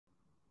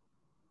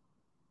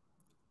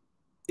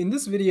In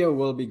this video,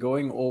 we'll be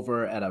going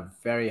over at a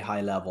very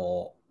high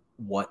level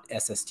what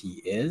SST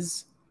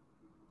is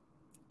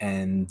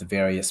and the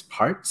various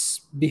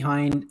parts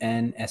behind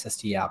an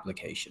SST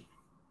application.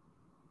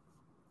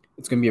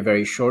 It's going to be a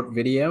very short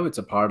video. It's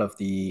a part of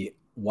the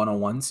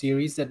 101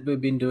 series that we've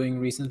been doing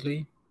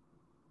recently.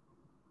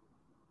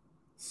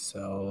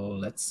 So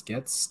let's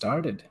get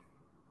started.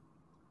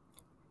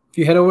 If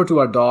you head over to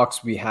our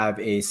docs, we have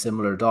a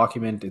similar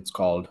document. It's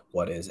called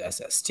What is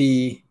SST?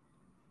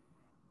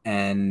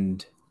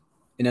 And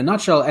in a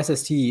nutshell,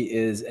 SST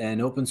is an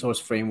open source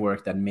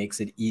framework that makes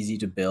it easy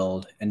to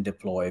build and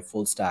deploy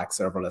full stack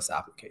serverless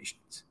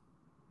applications.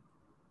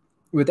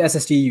 With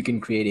SST, you can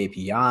create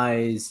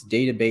APIs,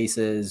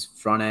 databases,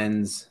 front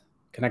ends,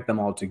 connect them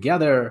all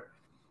together,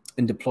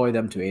 and deploy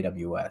them to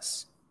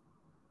AWS.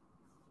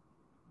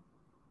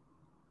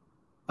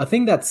 A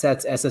thing that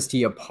sets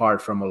SST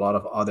apart from a lot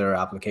of other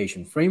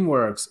application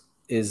frameworks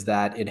is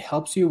that it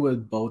helps you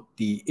with both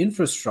the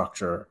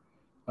infrastructure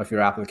of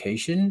your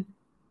application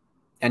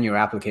and your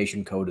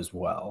application code as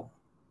well.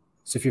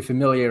 So if you're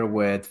familiar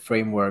with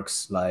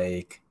frameworks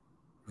like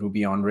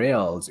Ruby on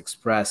Rails,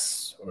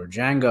 Express, or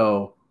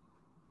Django,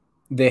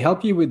 they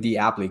help you with the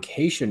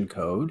application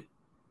code,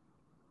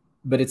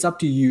 but it's up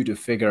to you to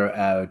figure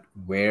out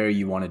where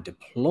you want to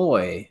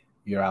deploy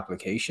your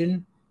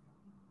application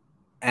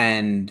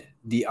and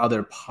the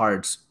other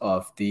parts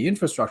of the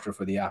infrastructure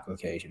for the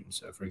application.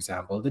 So for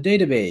example, the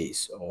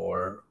database,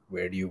 or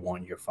where do you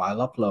want your file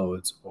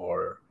uploads,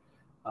 or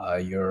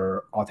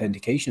your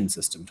authentication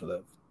system to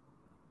live.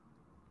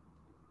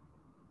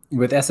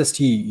 With SST,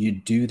 you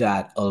do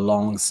that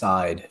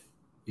alongside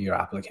your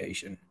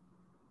application.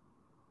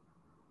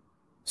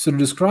 So to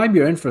describe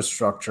your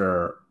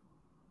infrastructure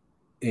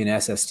in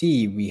SST,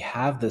 we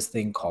have this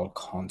thing called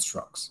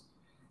constructs.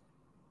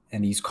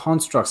 And these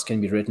constructs can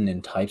be written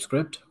in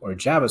TypeScript or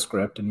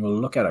JavaScript, and we'll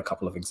look at a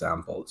couple of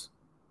examples.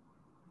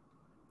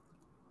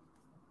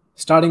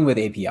 Starting with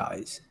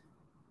APIs.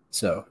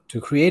 So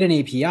to create an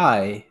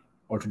API,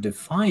 or to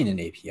define an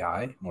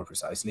API, more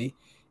precisely,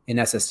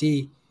 in SST,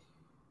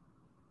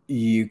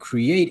 you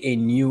create a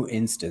new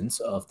instance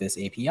of this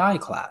API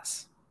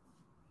class.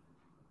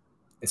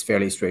 It's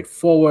fairly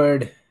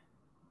straightforward,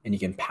 and you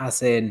can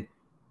pass in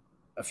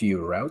a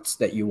few routes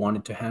that you want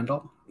it to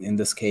handle. In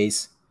this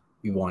case,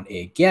 we want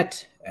a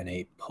GET and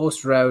a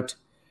POST route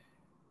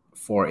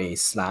for a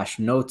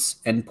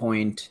 /notes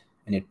endpoint,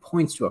 and it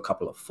points to a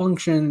couple of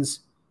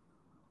functions,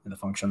 and the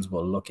functions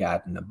we'll look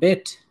at in a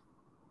bit.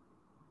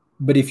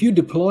 But if you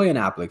deploy an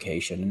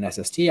application, an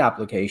SST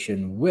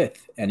application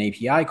with an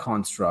API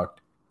construct,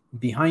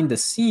 behind the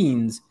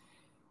scenes,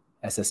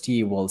 SST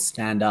will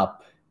stand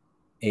up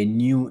a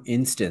new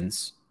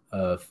instance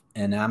of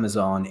an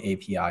Amazon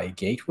API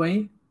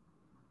gateway,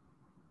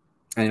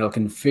 and it'll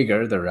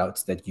configure the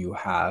routes that you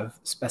have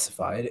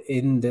specified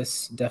in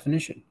this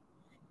definition.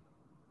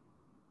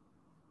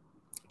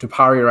 To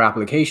power your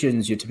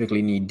applications, you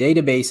typically need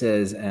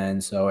databases,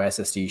 and so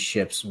SST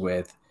ships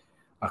with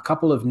a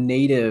couple of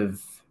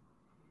native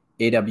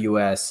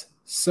AWS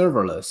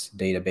serverless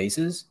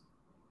databases.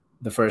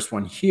 The first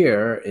one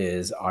here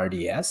is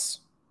RDS.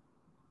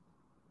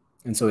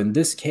 And so in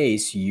this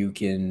case, you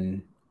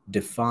can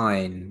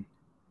define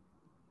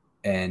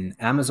an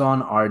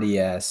Amazon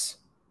RDS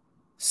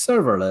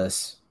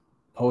serverless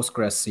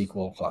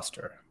PostgreSQL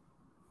cluster.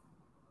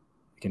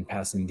 You can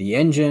pass in the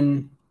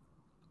engine,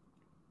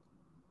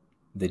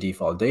 the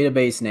default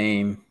database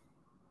name,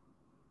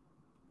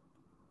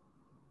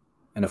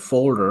 and a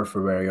folder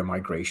for where your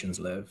migrations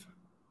live.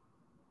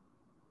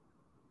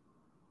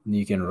 And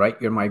you can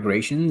write your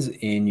migrations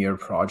in your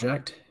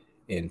project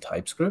in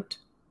TypeScript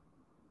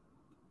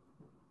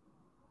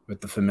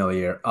with the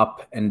familiar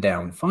up and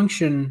down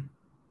function,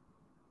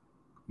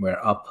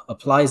 where up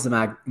applies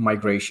the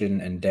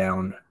migration and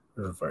down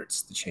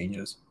reverts the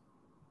changes.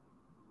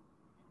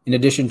 In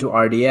addition to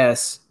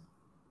RDS,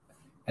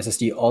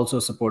 SST also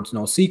supports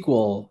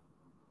NoSQL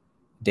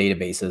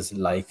databases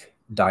like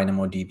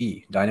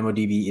DynamoDB.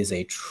 DynamoDB is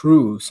a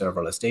true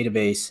serverless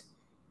database.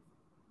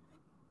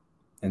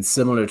 And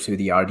similar to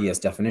the RDS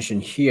definition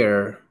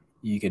here,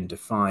 you can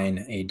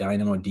define a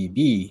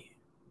DynamoDB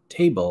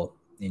table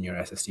in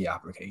your SST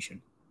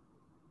application.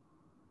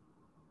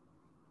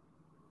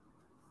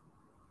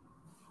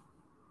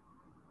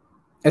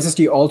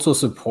 SST also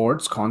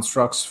supports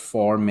constructs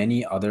for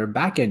many other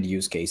backend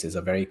use cases,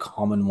 a very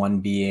common one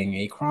being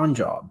a cron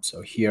job.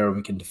 So here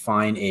we can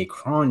define a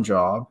cron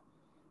job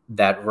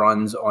that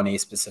runs on a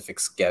specific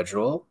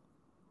schedule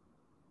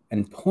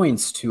and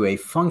points to a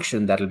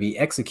function that will be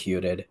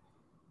executed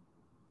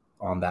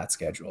on that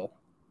schedule.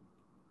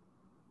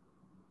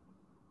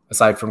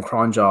 Aside from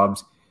cron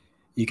jobs,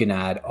 you can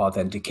add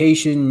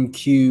authentication,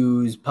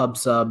 queues,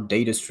 pub/sub,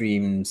 data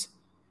streams,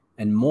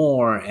 and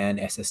more, and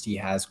SST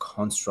has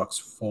constructs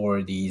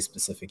for these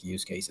specific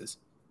use cases.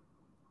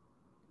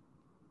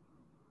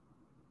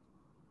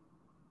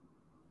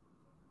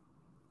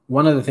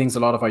 One of the things a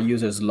lot of our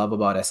users love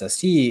about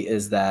SST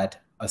is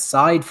that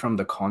aside from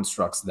the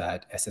constructs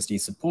that SST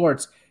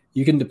supports,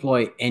 you can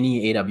deploy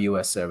any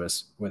AWS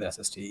service with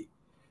SST.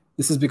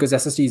 This is because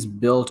SST is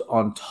built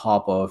on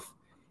top of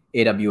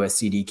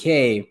AWS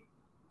CDK,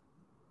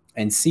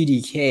 and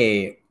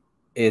CDK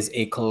is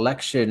a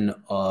collection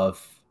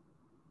of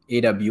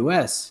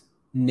AWS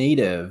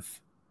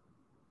native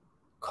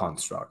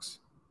constructs.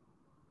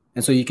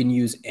 And so you can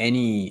use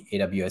any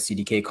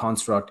AWS CDK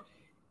construct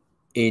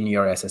in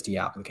your SST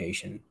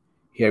application.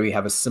 Here we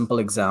have a simple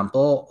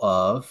example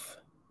of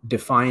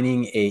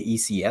defining a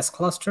ECS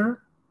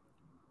cluster,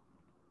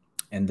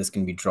 and this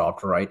can be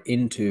dropped right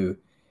into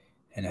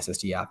an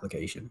SST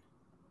application.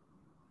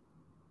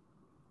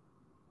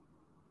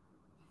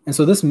 And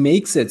so this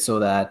makes it so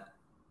that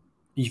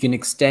you can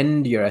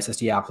extend your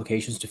SST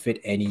applications to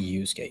fit any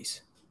use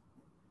case.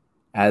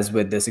 As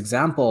with this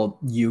example,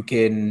 you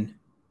can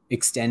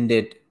extend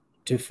it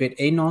to fit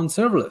a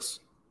non-serverless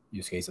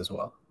use case as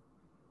well.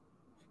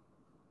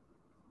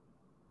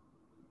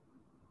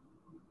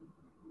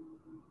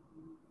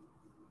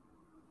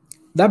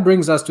 That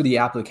brings us to the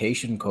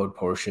application code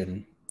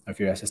portion of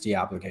your SST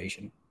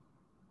application.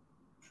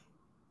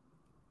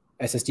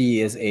 SST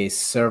is a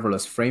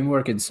serverless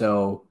framework, and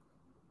so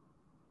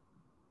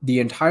the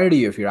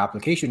entirety of your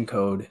application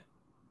code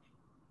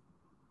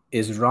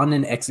is run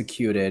and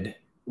executed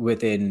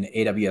within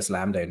AWS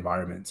Lambda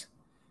environments.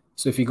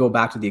 So if you go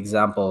back to the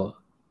example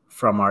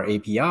from our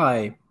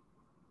API,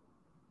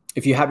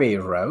 if you have a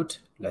route,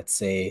 let's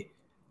say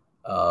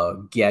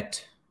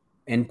get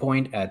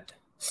endpoint at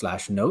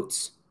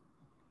 /notes,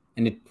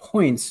 and it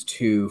points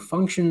to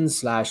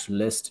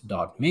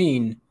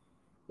function/list.main,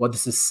 what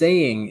this is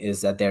saying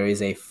is that there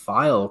is a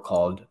file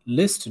called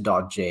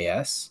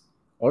list.js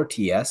or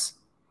TS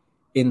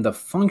in the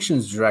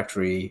functions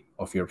directory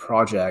of your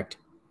project,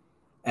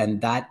 and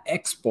that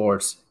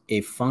exports a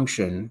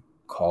function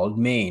called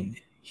main.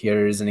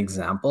 Here is an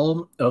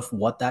example of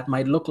what that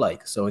might look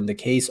like. So in the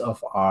case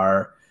of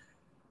our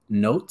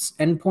notes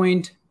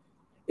endpoint,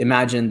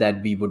 imagine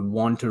that we would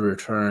want to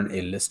return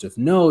a list of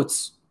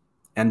notes,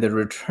 and the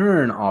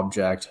return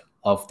object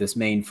of this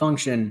main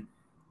function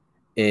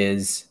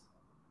is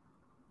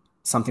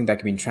something that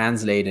can be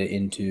translated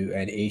into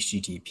an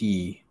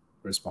HTTP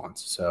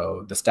response.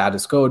 So the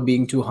status code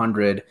being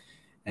 200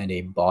 and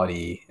a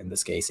body, in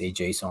this case, a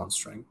JSON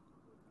string.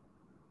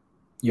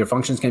 Your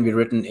functions can be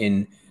written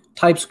in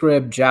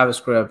TypeScript,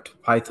 JavaScript,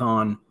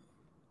 Python,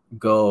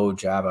 Go,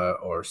 Java,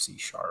 or C#.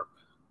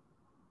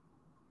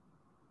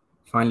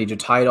 Finally, to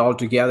tie it all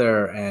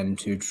together and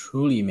to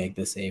truly make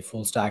this a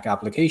full stack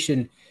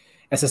application,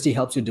 SST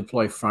helps you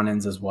deploy front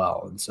ends as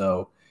well. And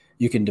so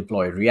you can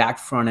deploy React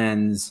front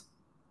ends,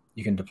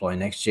 you can deploy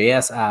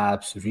Next.js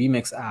apps,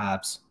 Remix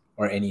apps,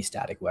 or any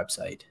static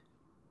website.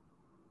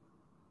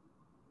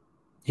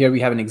 Here we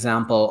have an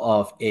example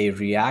of a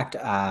React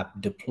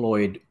app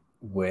deployed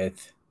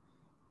with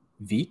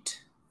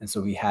Vite. And so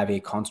we have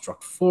a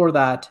construct for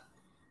that.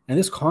 And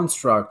this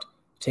construct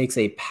takes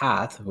a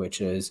path,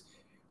 which is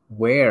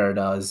where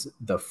does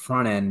the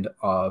front end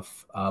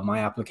of my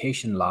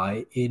application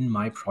lie in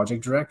my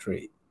project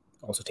directory. It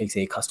also takes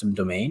a custom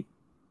domain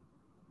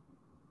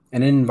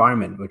and an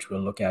environment, which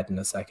we'll look at in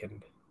a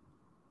second.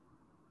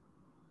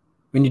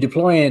 When you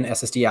deploy an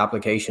SST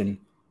application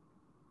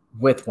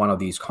with one of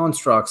these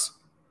constructs,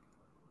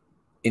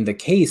 in the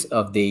case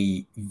of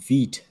the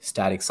Vite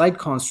static site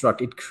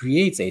construct, it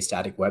creates a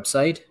static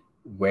website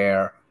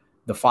where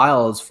the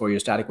files for your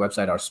static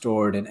website are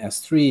stored in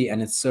S3,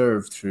 and it's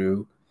served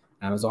through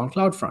Amazon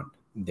CloudFront,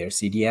 their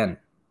CDN.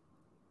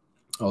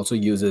 Also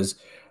uses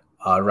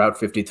Route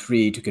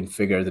 53 to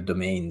configure the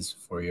domains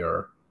for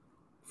your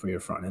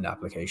front-end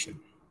application.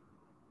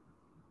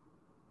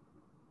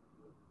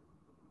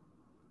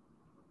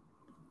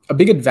 A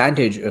big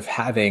advantage of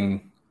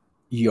having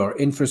your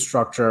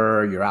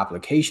infrastructure, your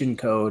application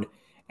code,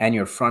 and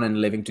your front end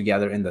living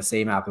together in the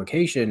same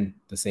application,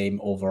 the same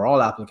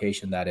overall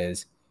application that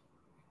is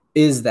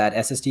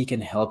that SST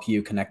can help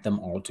you connect them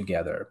all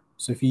together.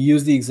 So if you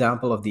use the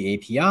example of the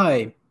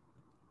API,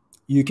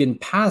 you can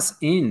pass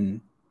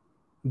in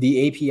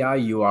the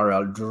API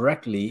URL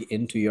directly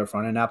into your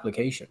front end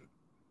application.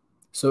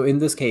 So in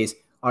this case,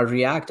 our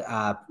React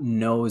app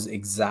knows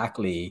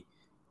exactly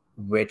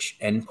which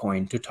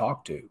endpoint to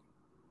talk to.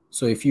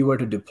 So if you were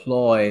to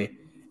deploy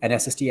an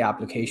SST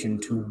application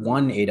to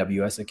one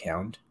AWS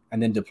account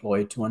and then deploy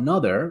it to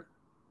another,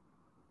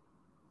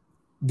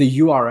 the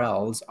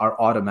URLs are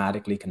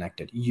automatically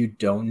connected. You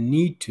don't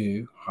need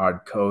to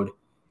hard code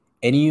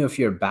any of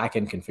your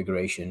backend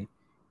configuration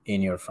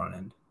in your front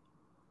end.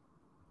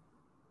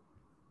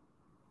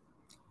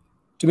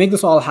 To make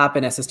this all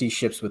happen, SST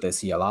ships with a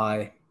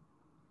CLI,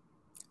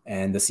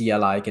 and the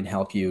CLI can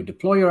help you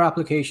deploy your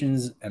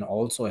applications and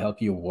also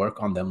help you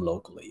work on them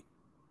locally.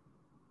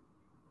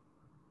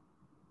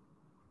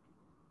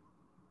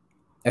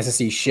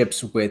 SST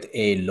ships with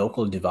a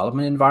local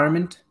development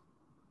environment.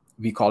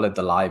 We call it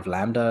the live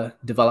Lambda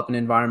development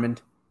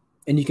environment.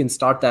 And you can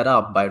start that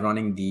up by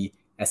running the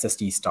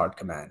SST start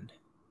command.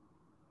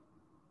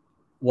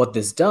 What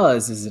this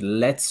does is it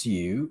lets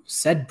you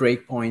set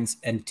breakpoints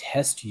and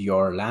test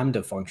your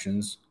Lambda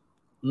functions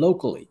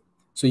locally.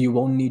 So you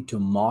won't need to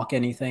mock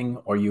anything,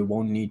 or you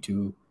won't need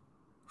to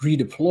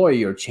redeploy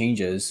your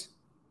changes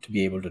to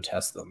be able to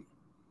test them.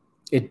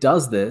 It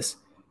does this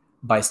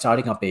by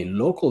starting up a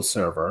local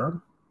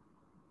server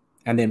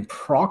and then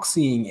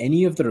proxying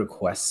any of the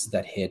requests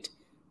that hit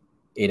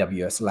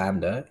AWS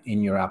Lambda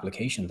in your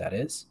application, that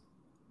is,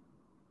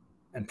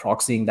 and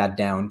proxying that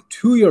down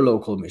to your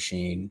local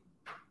machine,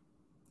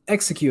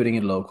 executing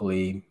it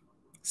locally,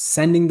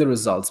 sending the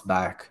results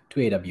back to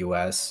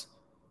AWS,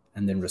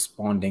 and then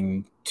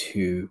responding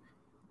to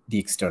the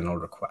external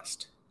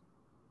request.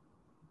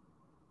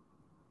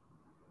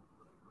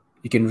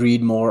 You can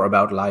read more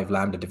about live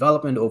Lambda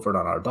development over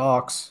on our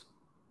docs.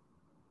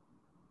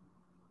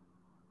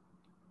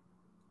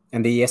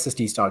 And the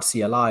SST Start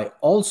CLI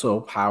also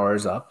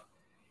powers up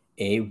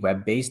a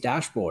web-based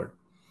dashboard.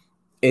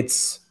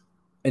 It's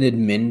an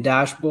admin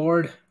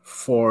dashboard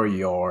for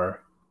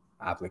your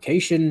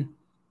application.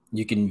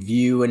 You can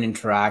view and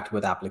interact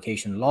with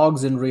application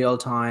logs in real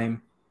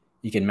time.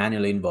 You can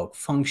manually invoke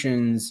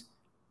functions,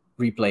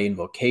 replay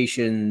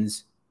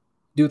invocations,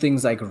 do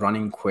things like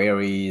running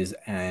queries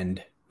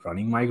and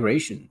running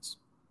migrations.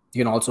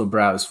 You can also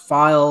browse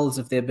files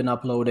if they've been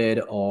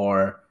uploaded,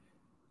 or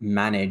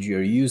manage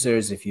your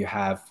users if you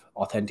have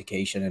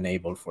authentication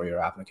enabled for your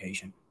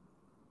application.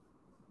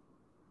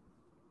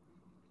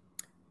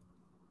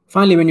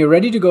 Finally, when you're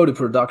ready to go to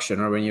production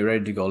or when you're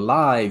ready to go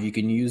live, you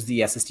can use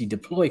the SST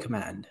deploy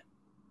command.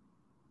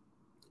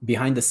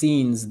 Behind the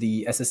scenes,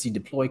 the SST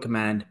deploy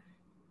command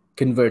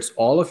converts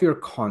all of your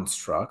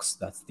constructs,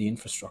 that's the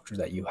infrastructure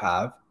that you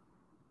have,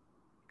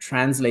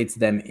 translates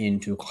them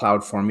into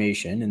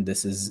CloudFormation, and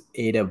this is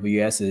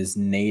AWS's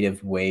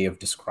native way of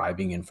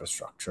describing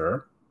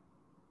infrastructure.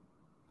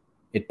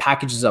 It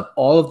packages up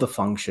all of the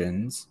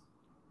functions,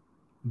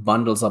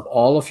 bundles up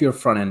all of your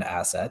front-end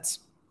assets,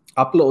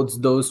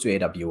 uploads those to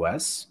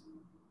AWS,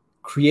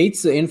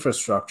 creates the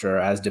infrastructure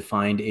as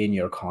defined in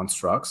your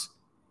constructs,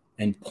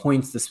 and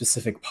points the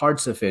specific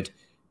parts of it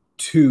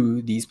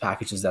to these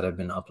packages that have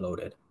been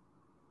uploaded,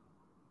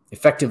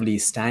 effectively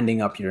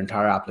standing up your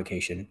entire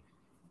application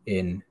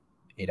in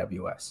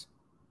AWS.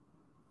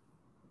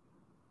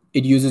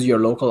 It uses your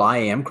local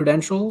IAM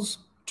credentials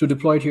to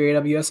deploy to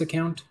your AWS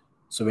account.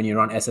 So when you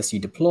run SST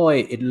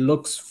deploy, it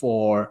looks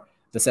for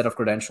the set of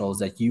credentials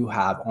that you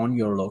have on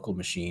your local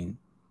machine.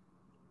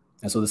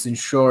 And so this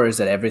ensures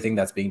that everything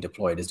that's being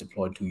deployed is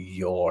deployed to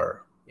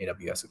your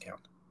AWS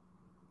account.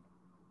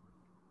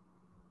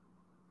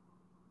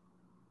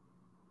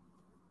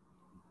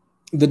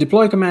 The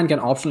deploy command can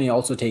optionally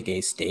also take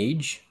a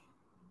stage.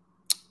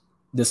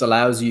 This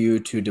allows you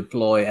to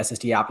deploy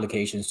SST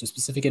applications to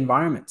specific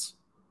environments.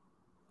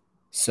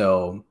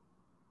 So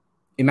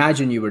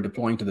imagine you were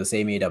deploying to the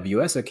same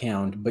AWS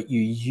account, but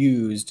you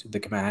used the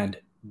command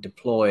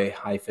deploy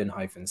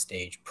 --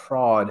 stage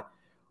prod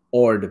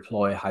or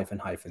deploy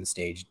 --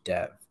 stage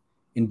dev.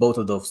 In both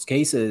of those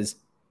cases,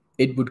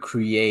 it would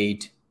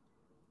create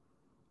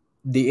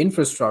the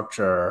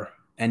infrastructure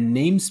and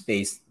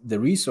namespace the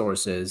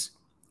resources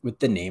with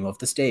the name of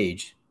the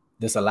stage.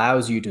 This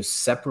allows you to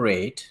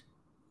separate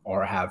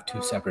or have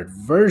two separate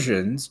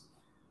versions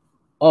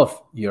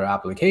of your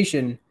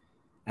application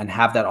and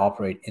have that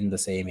operate in the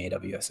same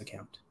AWS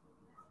account.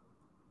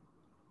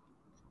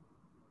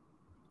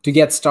 To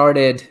get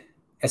started,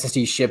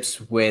 SST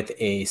ships with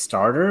a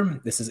starter.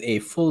 This is a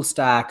full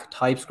stack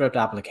TypeScript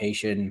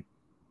application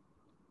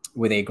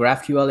with a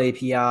GraphQL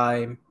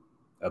API,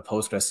 a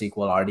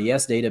PostgreSQL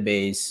RDS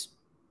database,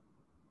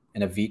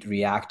 and a Vite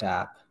React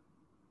app.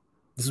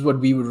 This is what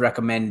we would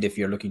recommend if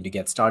you're looking to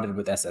get started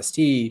with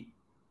SST.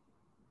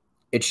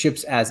 It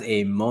ships as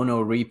a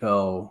mono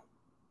repo,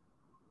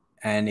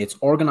 and it's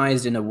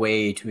organized in a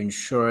way to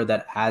ensure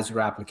that as your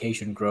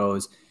application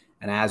grows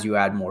and as you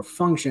add more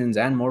functions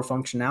and more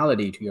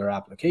functionality to your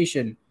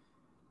application,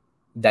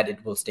 that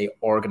it will stay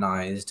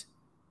organized.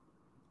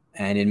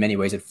 And in many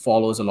ways, it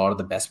follows a lot of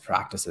the best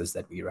practices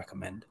that we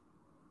recommend.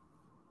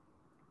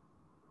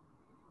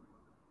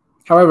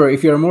 However,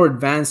 if you're a more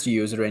advanced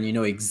user and you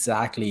know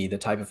exactly the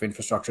type of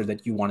infrastructure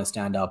that you want to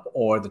stand up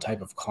or the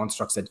type of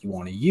constructs that you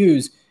want to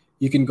use,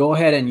 you can go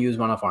ahead and use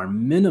one of our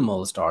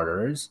minimal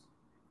starters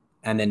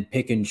and then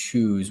pick and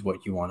choose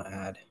what you want to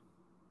add.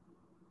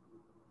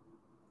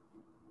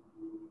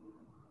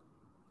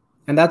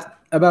 And that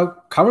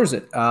about covers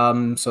it.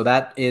 So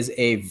that is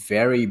a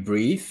very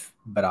brief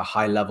but a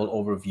high-level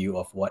overview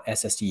of what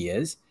SST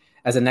is.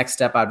 As a next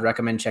step, I'd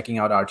recommend checking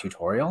out our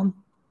tutorial.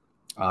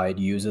 It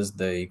uses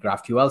the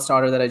GraphQL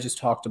starter that I just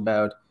talked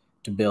about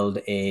to build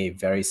a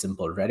very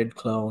simple Reddit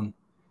clone.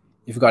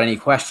 If you've got any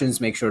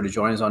questions, make sure to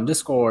join us on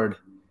Discord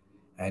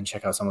and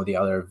check out some of the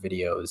other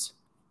videos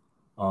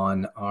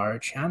on our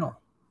channel.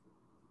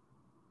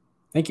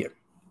 Thank you.